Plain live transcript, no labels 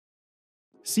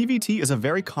CVT is a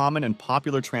very common and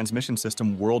popular transmission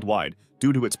system worldwide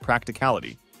due to its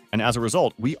practicality, and as a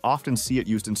result, we often see it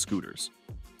used in scooters.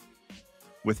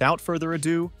 Without further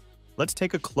ado, let's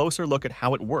take a closer look at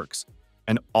how it works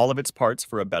and all of its parts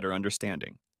for a better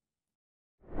understanding.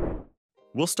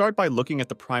 We'll start by looking at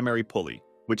the primary pulley,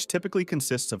 which typically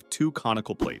consists of two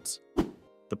conical plates: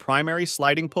 the primary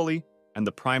sliding pulley and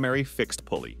the primary fixed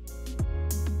pulley.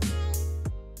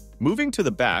 Moving to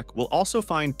the back, we'll also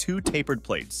find two tapered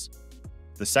plates: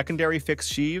 the secondary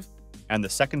fixed sheave and the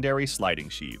secondary sliding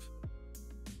sheave.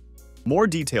 More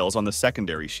details on the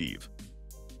secondary sheave.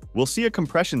 We'll see a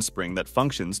compression spring that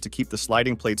functions to keep the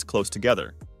sliding plates close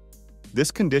together.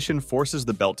 This condition forces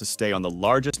the belt to stay on the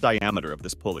largest diameter of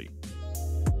this pulley.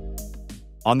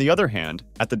 On the other hand,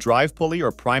 at the drive pulley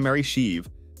or primary sheave,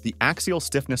 the axial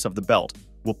stiffness of the belt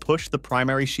will push the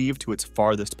primary sheave to its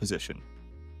farthest position.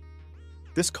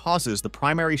 This causes the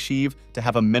primary sheave to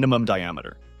have a minimum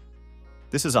diameter.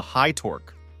 This is a high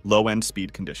torque, low-end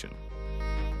speed condition.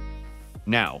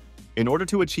 Now, in order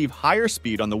to achieve higher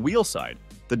speed on the wheel side,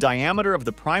 the diameter of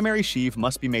the primary sheave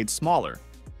must be made smaller,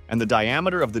 and the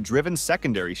diameter of the driven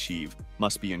secondary sheave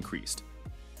must be increased.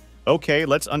 Okay,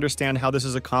 let's understand how this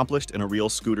is accomplished in a real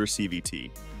scooter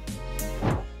CVT.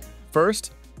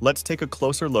 First, let's take a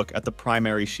closer look at the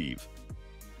primary sheave.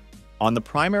 On the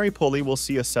primary pulley, we'll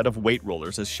see a set of weight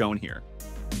rollers as shown here.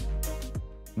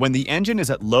 When the engine is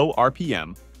at low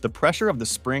RPM, the pressure of the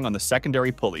spring on the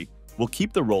secondary pulley will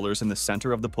keep the rollers in the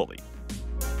center of the pulley.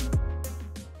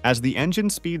 As the engine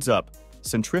speeds up,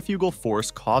 centrifugal force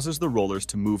causes the rollers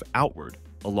to move outward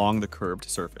along the curved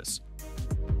surface.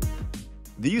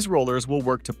 These rollers will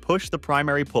work to push the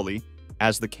primary pulley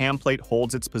as the cam plate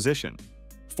holds its position,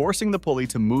 forcing the pulley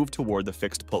to move toward the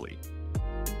fixed pulley.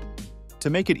 To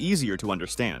make it easier to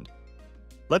understand,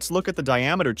 let's look at the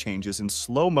diameter changes in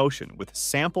slow motion with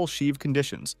sample sheave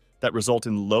conditions that result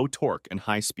in low torque and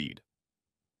high speed.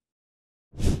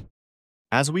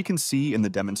 As we can see in the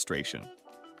demonstration,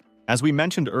 as we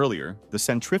mentioned earlier, the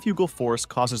centrifugal force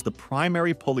causes the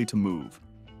primary pulley to move,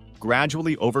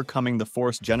 gradually overcoming the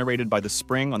force generated by the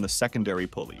spring on the secondary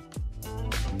pulley.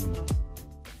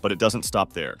 But it doesn't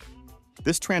stop there.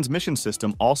 This transmission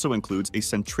system also includes a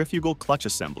centrifugal clutch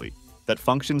assembly that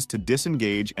functions to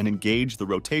disengage and engage the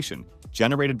rotation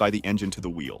generated by the engine to the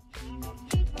wheel.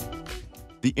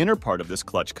 The inner part of this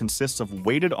clutch consists of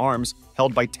weighted arms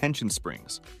held by tension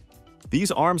springs. These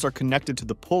arms are connected to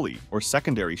the pulley or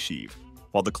secondary sheave,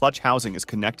 while the clutch housing is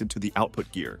connected to the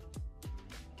output gear.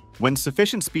 When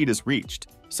sufficient speed is reached,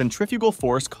 centrifugal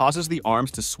force causes the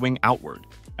arms to swing outward,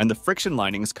 and the friction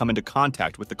linings come into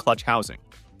contact with the clutch housing.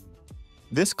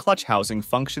 This clutch housing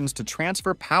functions to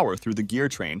transfer power through the gear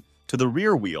train to the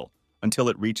rear wheel until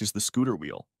it reaches the scooter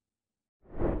wheel.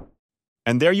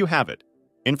 And there you have it,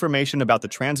 information about the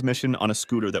transmission on a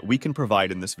scooter that we can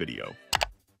provide in this video.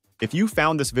 If you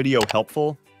found this video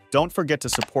helpful, don't forget to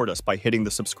support us by hitting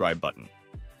the subscribe button.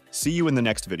 See you in the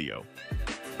next video.